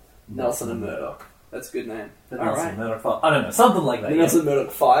Daredevil, Nelson and Murdoch. That's a good name. The All Nelson right. and Murdoch file. I don't know. Something like that. The Yeah. Nelson and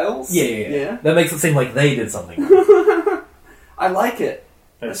Murdoch Files. Yeah. That makes it seem like they did something. I like it.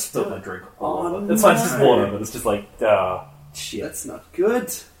 It's still my drink. Oh, It's fine, it's just no. water, but it's just shit. That's not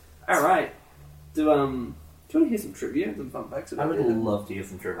good. All right. Do you want to hear some trivia, some fun facts I about would Daredevil? love to hear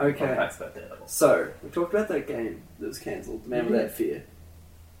some trivia Okay. fun facts about Daredevil. So we talked about that game that was cancelled, The Man Without Fear.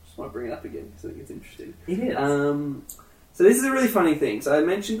 might bring it up again because I think it's interesting. It is. So this is a really funny thing. So I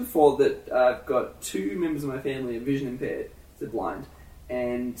mentioned before that I've got 2 members of my family are vision impaired, they're blind,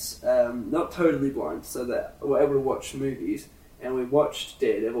 and not totally blind, so that we're able to watch movies. And we watched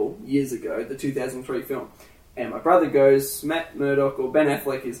Daredevil years ago, the 2003 film. And my brother goes, Matt Murdock or Ben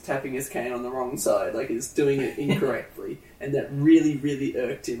Affleck is tapping his cane on the wrong side, like he's doing it incorrectly. And that really, really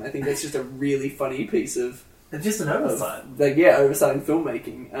irked him. I think that's just a really funny piece of... It's just an oversight. Oversight in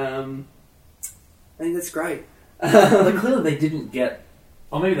filmmaking. I think that's great. Like, clearly they didn't get...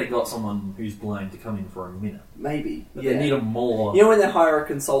 Or maybe they got someone who's blind to come in for a minute. Maybe, But they need a more... You know when they hire a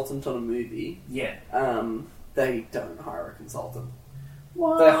consultant on a movie? Yeah. They don't hire a consultant.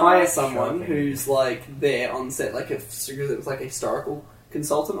 What? They hire someone Shocking. who's like there on set, like it was like a historical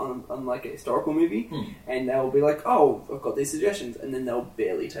consultant on like a historical movie, and they'll be like, "Oh, I've got these suggestions," and then they'll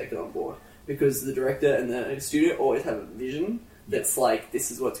barely take it on board because the director and the studio always have a vision that's like,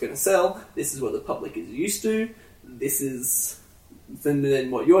 "This is what's going to sell. This is what the public is used to. This is."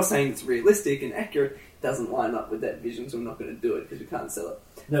 Then what you're saying is realistic and accurate doesn't line up with that vision, so we're not going to do it because we can't sell it.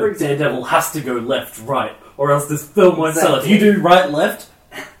 No, For example, Daredevil has to go left, right, or else this film won't sell. If you Exactly. do right, left,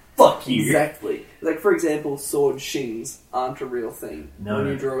 fuck you. Exactly. Like, for example, sword shings aren't a real thing No. when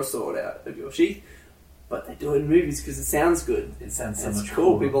you draw a sword out of your sheath, but they do it in movies because it sounds good. It sounds so It's much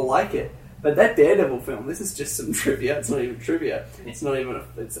cool. cooler. People like it. But that Daredevil film, this is just some trivia. It's not even trivia. It's not even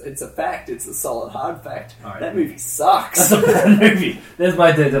it's a fact. It's a solid, hard fact. All right. That movie sucks. That's a bad movie. There's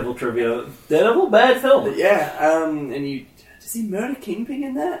my Daredevil trivia. Daredevil, bad film. Yeah, and does he murder Kingpin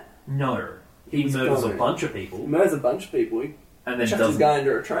in that? No. He was murders a gone. bunch of He people murders a bunch of people. He and then chucks his doesn't... guy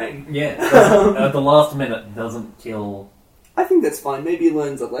under a train. Yeah. Doesn't, at the last minute, doesn't kill I think that's fine. Maybe he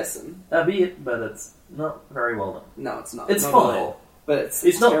learns a lesson. a bit, but it's not very well done. No, it's not. It's not fine. at all. But it's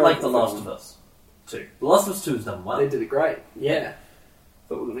It's not like The terrible Last film. of Us 2. The Last of Us 2 is done well. They did it great. Yeah.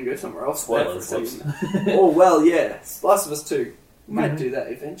 Thought we were going to go somewhere else. Spoilers. there for a second. Oh, well, yeah. Last of Us 2. Might Mhm. do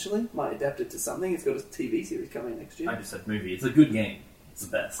that eventually. Might adapt it to something. It's got a TV series coming next year. I just said movie. It's a good game. It's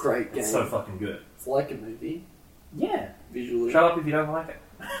the best. Great It's game. so fucking good. It's like a movie, Yeah. visually. Shut up if you don't like it.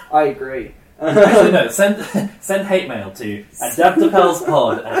 I agree. Actually, no. Send hate mail to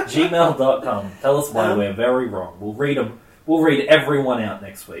adaptapalspod@gmail.com. Tell us why we're very wrong. We'll read them. We'll read everyone out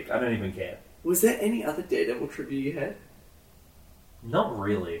next week. I don't even care. Was there any other Daredevil trivia you had? Not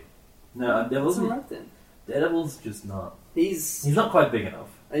really. No, there Wasn't wasn't. right then. Daredevil's just not. He's He's not quite big enough.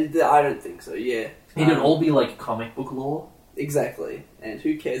 I don't think so, yeah. He could all be like comic book lore. Exactly. And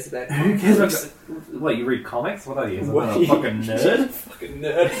who cares about Who cares comics? about... Wait, you read comics? What are you? Is What that are a you- fucking nerd? Fucking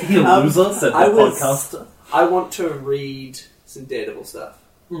nerd. You loser, said the I was- podcaster. I want to read some Daredevil stuff.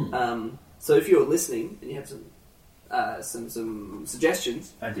 Hmm. So if you're listening and you have some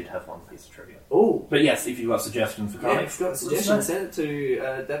suggestions, I did have one piece of trivia. oh, But yes, if you've got suggestions for yeah, comics, if you've got a let us suggestion, know. send it to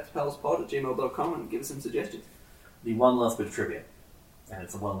adaptapalspod@gmail.com and give us some suggestions. The one last bit of trivia, and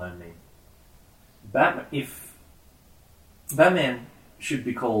it's a well-known meme. If Batman should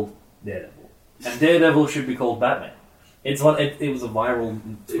be called Daredevil, and Daredevil should be called Batman. It's one. It was a viral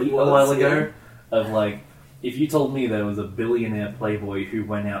tweet a while ago of like, if you told me there was a billionaire playboy who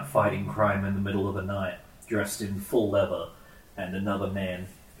went out fighting crime in the middle of the night, dressed in full leather, and another man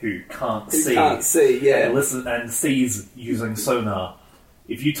who can't Who see, can't see, yeah. and listen and sees using sonar.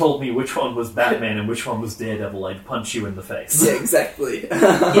 If you told me which one was Batman and which one was Daredevil, I'd punch you in the face. Yeah, exactly.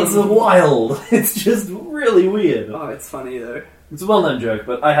 It's wild. It's just really weird. Oh, it's funny though. It's a well-known joke,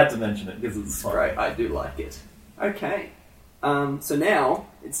 but I had to mention it because it's fun. Great, I do like it. Okay. So now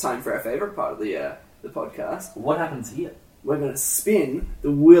it's time for our favourite part of the podcast. What happens here? We're going to spin the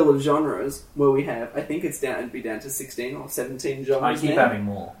wheel of genres where we have, I think it'd be down to 16 or 17 genres I keep now. adding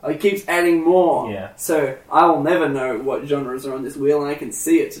more. Oh, it keeps adding more. Yeah. So I will never know what genres are on this wheel, and I can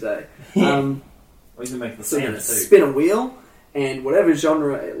see it today. We can make the So we're sound going to too. spin a wheel, and whatever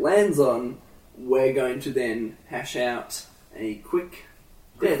genre it lands on, we're going to then hash out a quick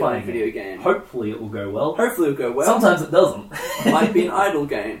Daredevil Fine video game. Hopefully it will go well. Hopefully it'll go well. Sometimes it doesn't. Might be an idle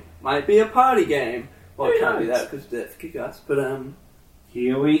game. Might be a party game. Well, it Who can't be knows? that because that's kick-ass. But,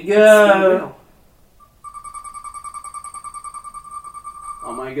 Here we spin the go. wheel.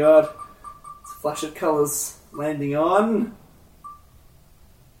 Oh my god. It's a flash of colours landing on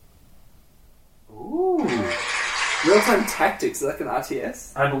Ooh. real-time tactics. Is that like an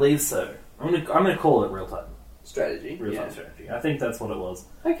RTS I believe so. I'm gonna call it real-time. strategy? Real-time Yeah. strategy. I think that's what it was.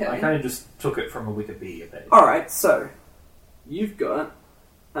 Okay. I kind of just took it from a Wikipedia page. Alright, so you've got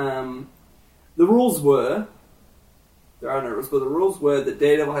the rules were there are no rules, but the rules were that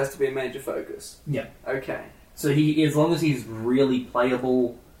Daredevil has to be a major focus. Yeah. Okay. So as long as he's really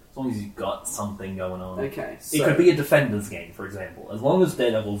playable As long as you've got something going on. Okay, It so could be a Defenders game, for example. As long as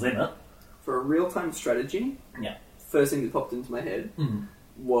Daredevil's in it. for a real-time strategy, Yeah. first thing that popped into my head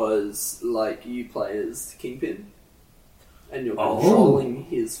was like you play as Kingpin, and you're controlling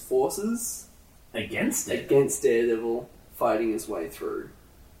his forces Against it. against Daredevil, fighting his way through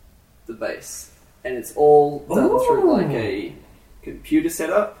the base, and it's all done through like a computer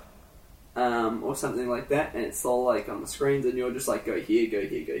setup. Or something like that, and it's all like on the screens, and you're just like go here, go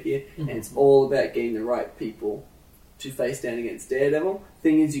here, go here, and it's all about getting the right people to face down against Daredevil.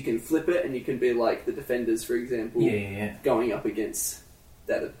 Thing is, you can flip it, and you can be like the Defenders, for example, going up against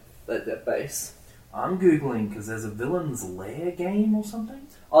that base. I'm googling because there's a Villain's Lair game or something.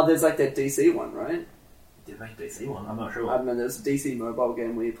 Oh, there's like that DC one, right? Did make DC one? I'm not sure. I don't know. There's a DC mobile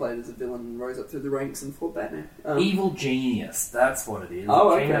game where you played as a villain and rose up through the ranks and fought Batman. Evil Genius. That's what it is.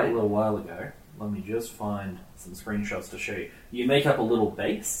 Oh, it came out okay. a little while ago. Let me just find some screenshots to show you. You make up a little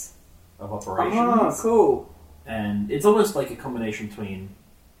base of operations. Oh, cool. And it's almost like a combination between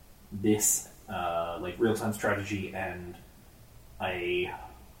this, like real-time strategy, and a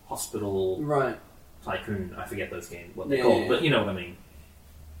hospital Right. tycoon. I forget those games, what they're Yeah, called, yeah. but you know what I mean.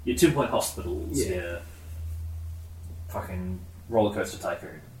 Your 2-point hospitals, Yeah. your fucking roller coaster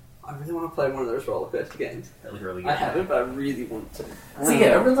tycoon. I really want to play one of those roller coaster games. That look really good. I haven't, but I really want to. So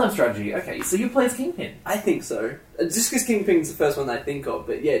yeah, a real-time strategy. Okay, so you play as Kingpin. I think so. Just because Kingpin's the first one I think of,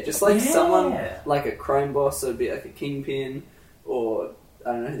 but yeah, just like someone like a crime boss, so it'd be like a Kingpin, or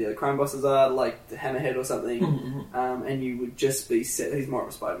I don't know who the other crime bosses are, like the Hammerhead or something, and you would just be he's more of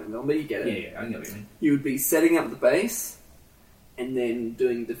a Spider-Man villain, but you get it. Yeah, I get what you mean. You would be setting up the base, and then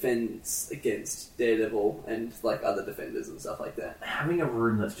doing defense against Daredevil and like other defenders and stuff like that. Having a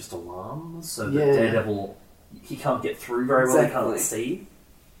room that's just alarms, so that Yeah. Daredevil, he can't get through very well, he Exactly. can't see.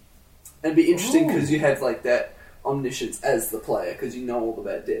 It'd be interesting Ooh. because you have like that omniscience as the player because you know all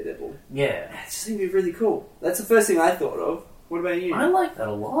about Daredevil. Yeah. I just think it'd be really cool. That's the first thing I thought of. What about you? I like that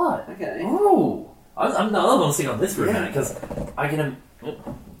a lot. Okay. Oh! I'm not going to sit on this for a Yeah. minute, because I can...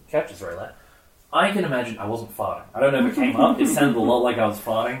 couch is very loud. I can imagine... I wasn't farting. I don't know if it came up. It sounded a lot like I was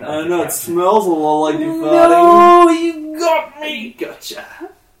farting. I know, it smells a lot like you farting. No, you got me! Gotcha.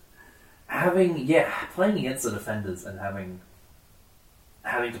 Playing against the defenders and having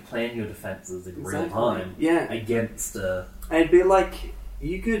to plan your defenses in real Exactly. time Yeah. against... And it'd be like,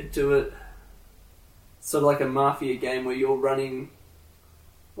 you could do it sort of like a Mafia game where you're running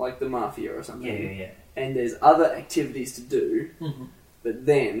like the Mafia or something. Yeah. And there's other activities to do, Mm-hmm. but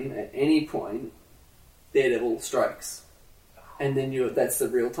then, at any point, Daredevil strikes. And then that's the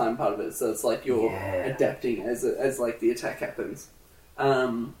real-time part of it, so it's like you're adapting as like the attack happens. I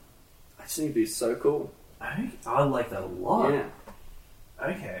just think it'd be so cool. I like that a lot. Yeah.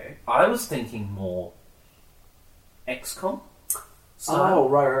 Okay. I was thinking more XCOM style. Oh,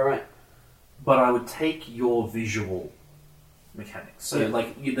 right. But I would take your visual mechanics. So,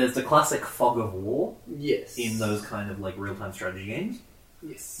 there's the classic fog of war Yes. in those kind of, like, real-time strategy games,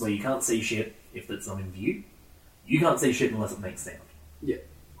 Yes. where you can't see shit if it's not in view. You can't see shit unless it makes sound. Yeah.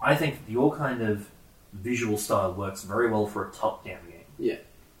 I think your kind of visual style works very well for a top-down game. Yeah.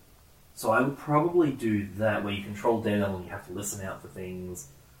 So I would probably do that, where you control Daredevil and you have to listen out for things.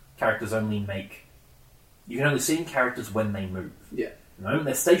 Characters only make... You can only see characters when they move. Yeah. The moment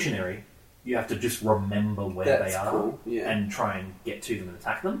they're stationary, you have to just remember where That's they are cool, yeah. and try and get to them and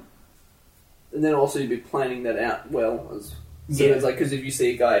attack them. And then also you'd be planning that out well. Yeah. It's like, because if you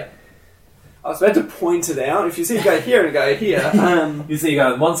see a guy... I was about to point it out. If you see a guy here and a guy here... You see a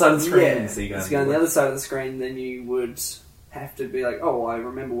guy on one side of the screen yeah, and you see a guy if you go on the other side of the screen, then you would have to be like, oh, I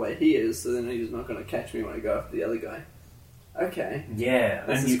remember where he is, so then he's not going to catch me when I go after the other guy. Okay. Yeah,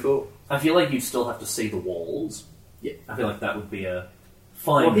 This and is cool. I feel like you'd still have to see the walls. Yeah. I feel like that would be a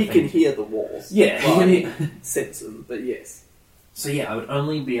fine Well, he thing. can hear the walls. Yeah, Well, he can hear... sense them, but yes. So yeah, I would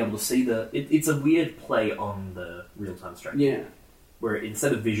only be able to see the... it's a weird play on the real-time strategy. Yeah. Where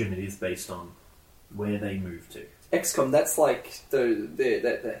instead of vision, it is based on where they move to. XCOM, that's like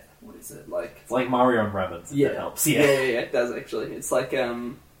the what is it like? It's like Mario and Rabbids, if that helps. Yeah, it does actually. It's like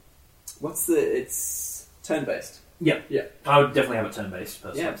it's turn-based. Yeah. I would definitely have it turn-based,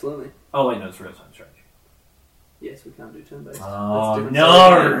 personally. Yeah, absolutely. Oh wait, no, it's real-time strategy. Yes, we can't do turn-based. Oh, That's different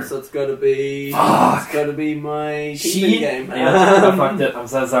no! game, so it's got to be. Fuck! It's got to be my Shit! Kingpin game. Yeah, I fucked it. I'm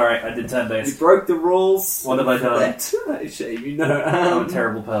so sorry. I did You turn-based. broke the rules. What have I done? That shame, you know. I'm a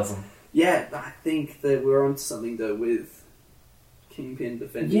terrible person. Yeah, I think that we're onto something though with Kingpin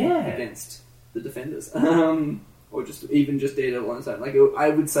defending against the defenders, or just Daredevil on its own. Like I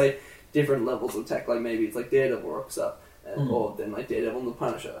would say, different levels of attack. Like maybe it's like Daredevil rocks up, or then like Daredevil and the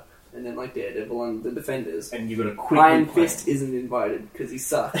Punisher, and then like Daredevil and the Defenders. And you got to quickly Iron plan. Fist isn't invited because he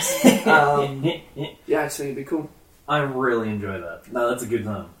sucks. Yeah, I just think it'd be cool. I really enjoy that. No, that's a good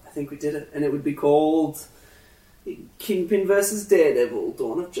time. I think we did it, and it would be called Kingpin versus Daredevil: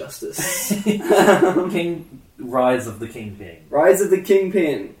 Dawn of Justice. Rise of the Kingpin. Rise of the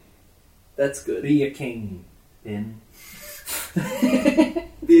Kingpin. That's good. Be a kingpin.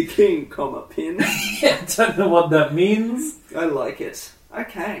 Be a king, comma pin. Yeah, I don't know what that means. I like it.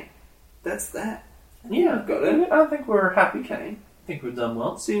 Okay, that's that. Yeah, I've got it. I think we're happy. Okay. I think we've done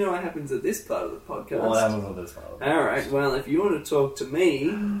well. So you know what happens at this part of the podcast. What happens on this part? Alright, well, if you want to talk to me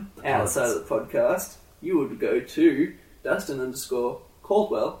outside of the podcast, you would go to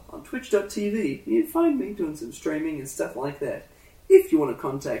Dustin_Caldwell on twitch.tv. You'd find me doing some streaming and stuff like that. If you want to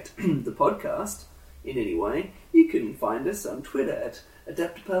contact the podcast in any way, you can find us on Twitter at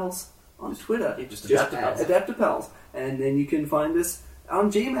Adaptapals on Twitter. Yeah, just at Adaptapals. Adaptapals. And then you can find us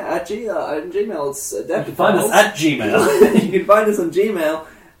on Gmail. On Gmail, it's Adaptapals. You can find us at Gmail. You can find us on Gmail.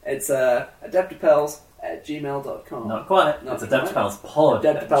 It's adaptapals@gmail.com. Not quite. Not It's quite. AdaptapalsPod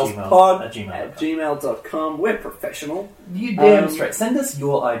Adaptapalspod at at gmail.com. gmail.com. We're professional. You damn straight. Send us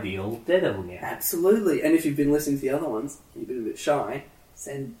your ideal Daredevil game. Absolutely. And if you've been listening to the other ones, and you've been a bit shy,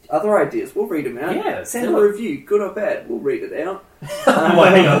 send other ideas. We'll read them out. Yeah, Send do a it. review, good or bad. We'll read it out. Wait,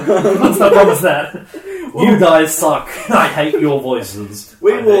 hang on. Let's not promise that. You guys suck. I hate your voices.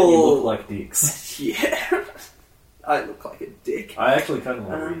 We I bet will- you look like dicks. Yeah. I look like a dick. I actually kind of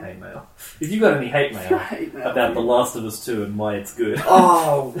want to read hate mail. If you got any hate mail Hate mail. about The Last of Us 2 and why it's good.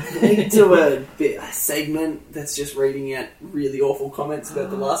 Oh, we need to do a segment that's just reading out really awful comments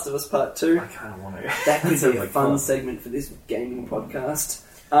about The Last of Us Part 2. I kind of want to. That could sounds be a like fun segment for this gaming podcast.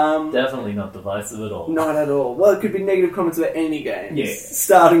 Definitely not divisive at all. Not at all. Well, it could be negative comments about any games. Yeah.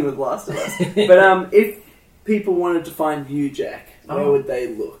 Starting with Last of Us. But if people wanted to find you, Jack, where would they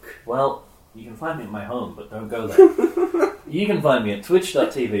look? Well, you can find me at my home, but don't go there. You can find me at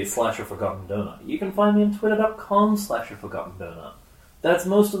twitch.tv/aforgottendonut. You can find me on twitter.com/aforgottendonut. That's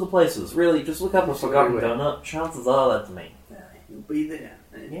most of the places. Really, just look up a Forgotten Donut. Chances are that's me. He'll be there.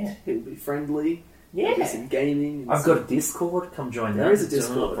 And Yeah. he'll be friendly. Yeah. There'll be some gaming. And I've got a Discord. Come join that. There is a It's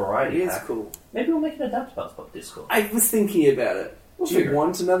doing Discord. variety It is pack. cool. Maybe we'll make an Adaptapals Discord. I was thinking about it. We'll Do you figure it.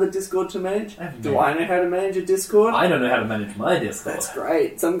 want another Discord to manage? I have Do no- I know how to manage a Discord? I don't know how to manage my Discord. That's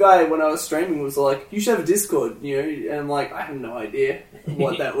great. Some guy, when I was streaming, was like, you should have a Discord, you know? And I'm like, I have no idea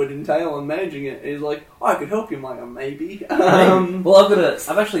what that would entail in managing it. And he's like, oh, I could help you. I'm like, oh, maybe. Well,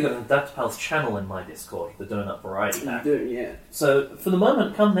 I've actually got an Adaptapals channel in my Discord, the Donut Variety You Pack. do, yeah. So, for the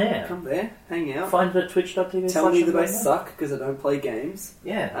moment, come there. Come there, hang out. Find it at twitch.tv. Tell me that I suck because I don't play games.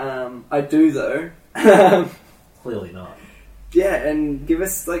 Yeah, I do, though. clearly not. Yeah, and give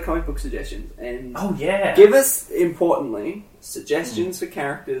us, like, comic book suggestions. And Oh, yeah. give us, importantly, suggestions for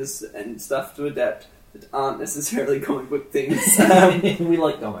characters and stuff to adapt that aren't necessarily comic book things. We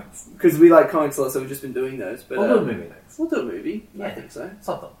like comics. Because we like comics a lot, so we've just been doing those. But We'll do a movie next. We'll do a movie. I Yeah. think so.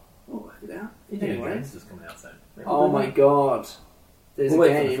 Something. We'll work it out. Indiana Anyway. Jones is coming out soon. Oh my god. There's We'll a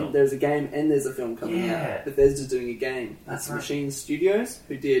wait for the game. film. There's a game and there's a film coming Yeah. out. Bethesda's doing a game. That's That's right. Machine Studios,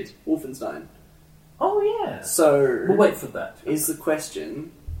 who did Wolfenstein. Oh, yeah. So, We'll wait for that. is the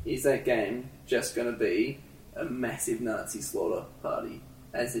question, is that game just going to be a massive Nazi slaughter party?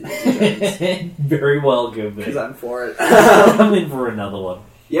 As in Indiana Jones? Very well, good. Because I'm for it. I'm in for another one.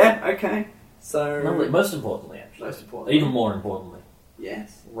 Yeah, okay. So, Most importantly, actually. most importantly. Even more importantly,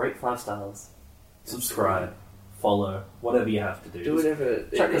 Yes. rate 5 stars, subscribe, follow, whatever you have to do. Do whatever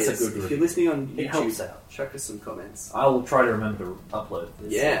it chuck us a is. good If review. you're listening on It helps YouTube, out. chuck us some comments. I will try to remember to upload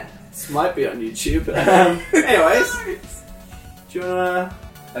this. Yeah, this might be on YouTube. Anyways, do you wanna?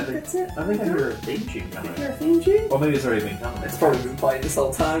 I think, That's it. I think I hear a theme tune Is coming. there a theme tune? Or maybe it's already been coming. It's probably been playing this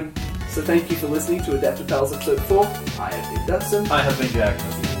whole time. So thank you for listening to Adaptive Pals episode 4. I have been Dustin. I have been Jack,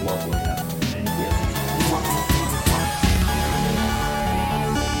 and this is lovely.